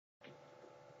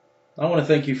I want to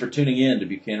thank you for tuning in to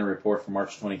Buchanan Report for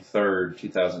March 23rd,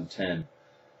 2010.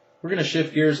 We're going to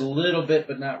shift gears a little bit,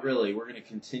 but not really. We're going to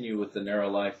continue with the Narrow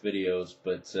Life videos,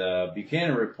 but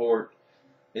Buchanan Report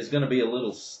is going to be a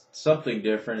little something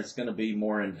different. It's going to be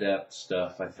more in-depth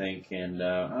stuff, I think, and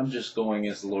I'm just going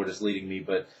as the Lord is leading me,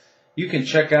 but you can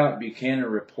check out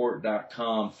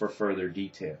buchananreport.com for further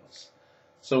details.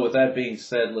 So with that being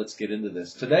said, let's get into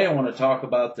this. Today I want to talk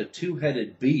about the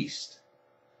two-headed beast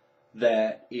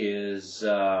that is,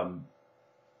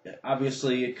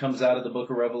 obviously it comes out of the book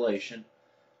of Revelation,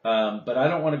 but I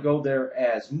don't want to go there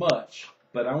as much,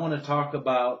 but I want to talk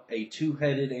about a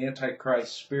two-headed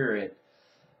Antichrist spirit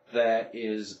that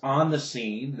is on the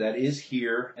scene, that is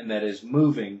here, and that is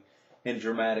moving in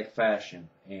dramatic fashion.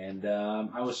 And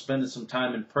I was spending some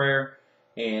time in prayer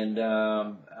and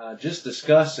just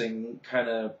discussing, kind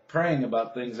of praying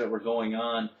about things that were going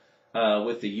on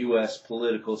with the U.S.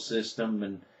 political system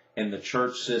and the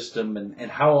church system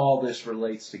and how all this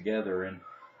relates together. And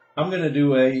I'm going to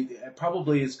do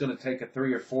probably it's going to take a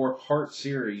 3 or 4 part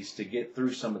series to get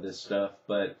through some of this stuff,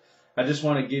 but I just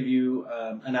want to give you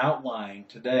an outline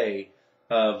today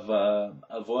of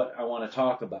what I want to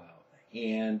talk about.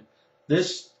 And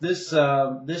this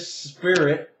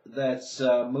spirit that's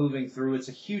moving through, it's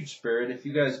a huge spirit. If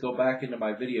you guys go back into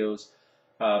my videos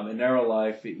in Narrow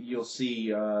Life, you'll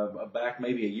see back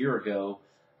maybe a year ago,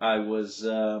 not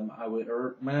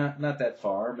that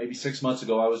far, maybe 6 months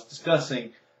ago, I was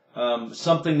discussing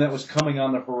something that was coming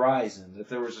on the horizon, that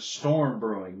there was a storm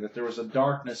brewing, that there was a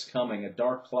darkness coming, a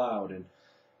dark cloud,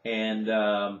 and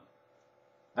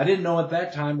I didn't know at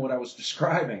that time what I was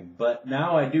describing, but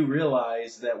now I do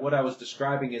realize that what I was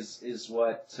describing is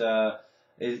the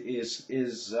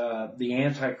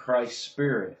Antichrist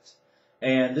spirit,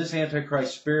 and this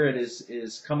Antichrist spirit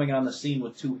is coming on the scene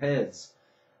with 2 heads.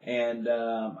 And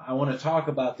I want to talk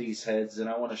about these heads, and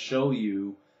I want to show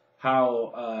you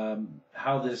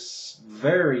how this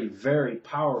very, very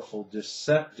powerful,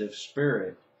 deceptive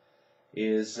spirit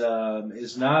is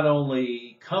not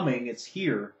only coming; it's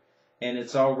here, and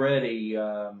it's already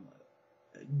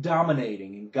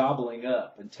dominating and gobbling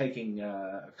up and taking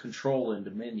control and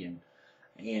dominion.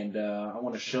 And I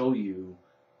want to show you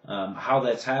how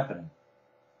that's happening.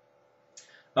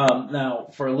 Now,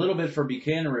 for a little bit for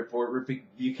Buchanan Report,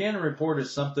 Buchanan Report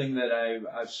is something that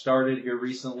I've started here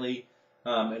recently.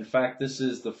 In fact, this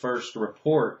is the first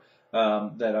report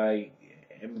that I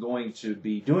am going to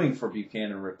be doing for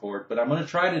Buchanan Report, but I'm going to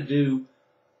try to do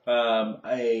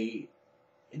a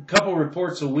couple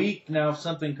reports a week. Now, if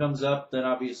something comes up, then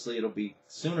obviously it'll be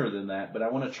sooner than that, but I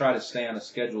want to try to stay on a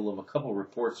schedule of a couple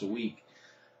reports a week.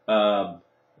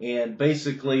 And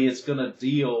basically, it's going to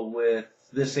deal with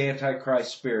this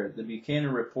Antichrist spirit. The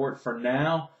Buchanan Report for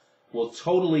now will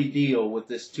totally deal with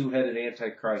this two-headed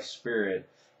Antichrist spirit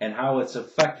and how it's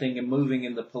affecting and moving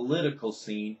in the political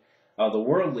scene, the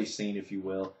worldly scene, if you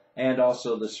will, and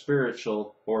also the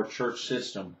spiritual or church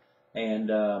system. And,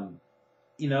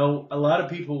 you know, a lot of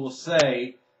people will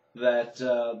say that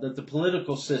that the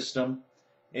political system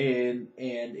and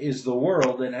is the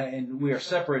world, and we are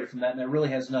separated from that, and that really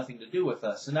has nothing to do with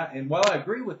us. And while I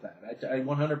agree with that, I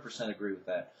 100% agree with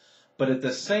that, but at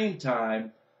the same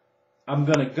time, I'm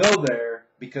going to go there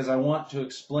because I want to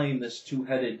explain this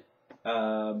two-headed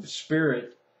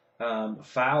spirit,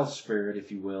 foul spirit, if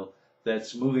you will,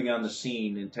 that's moving on the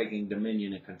scene and taking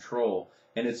dominion and control,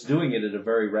 and it's doing it at a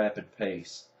very rapid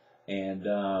pace. And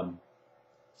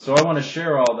so I want to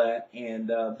share all that, and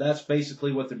that's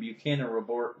basically what the Buchanan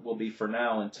Report will be for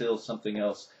now until something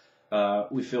else,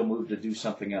 we feel moved to do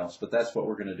something else. But that's what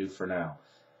we're going to do for now.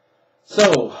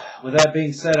 So, with that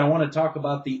being said, I want to talk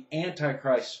about the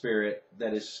Antichrist spirit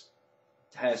that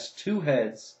has 2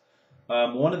 heads.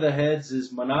 One of the heads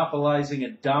is monopolizing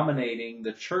and dominating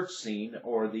the church scene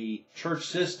or the church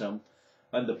system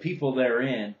and the people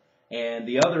therein, and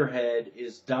the other head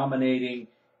is dominating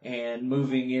and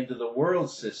moving into the world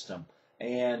system.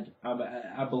 And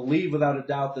I believe without a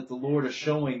doubt that the Lord is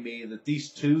showing me that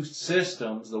these 2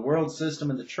 systems, the world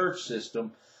system and the church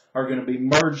system, are going to be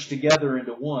merged together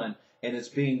into one, and it's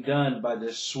being done by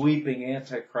this sweeping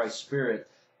Antichrist spirit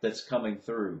that's coming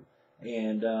through.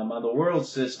 And on the world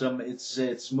system,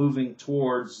 it's moving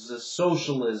towards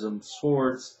socialism,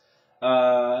 towards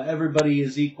everybody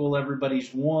is equal,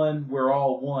 everybody's one, we're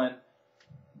all one.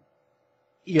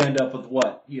 You end up with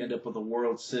what? You end up with a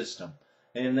world system.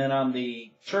 And then on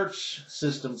the church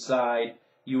system side,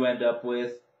 you end up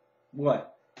with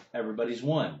what? Everybody's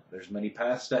one. There's many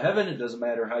paths to heaven. It doesn't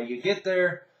matter how you get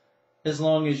there, as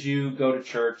long as you go to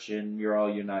church and you're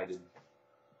all united,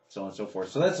 so on and so forth.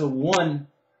 So that's a one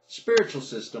spiritual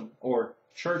system or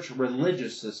church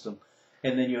religious system.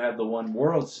 and then you have the one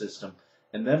world system,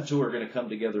 and them two are going to come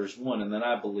together as one. And then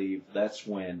I believe that's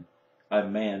when a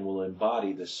man will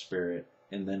embody the Spirit,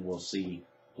 and then we'll see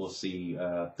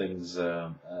things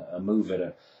move at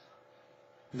a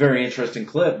very interesting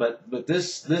clip. But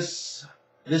this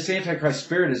Antichrist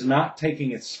spirit is not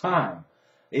taking its time.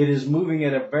 It is moving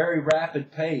at a very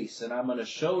rapid pace, and I'm going to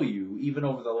show you, even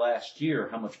over the last year,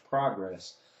 how much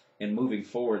progress in moving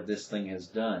forward this thing has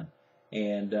done,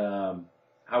 and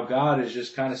how God is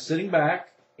just kind of sitting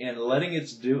back and letting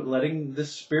the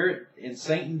spirit and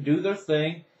Satan do their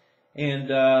thing,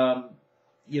 and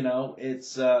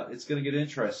it's going to get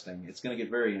interesting. It's going to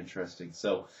get very interesting.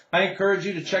 So I encourage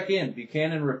you to check in,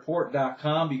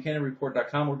 BuchananReport.com,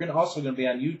 BuchananReport.com. We're also going to be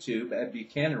on YouTube at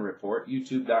Buchanan Report,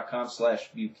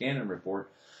 YouTube.com/Buchanan Report.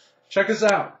 Check us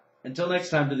out. Until next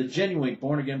time, to the genuine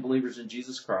born-again believers in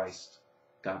Jesus Christ,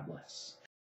 God bless.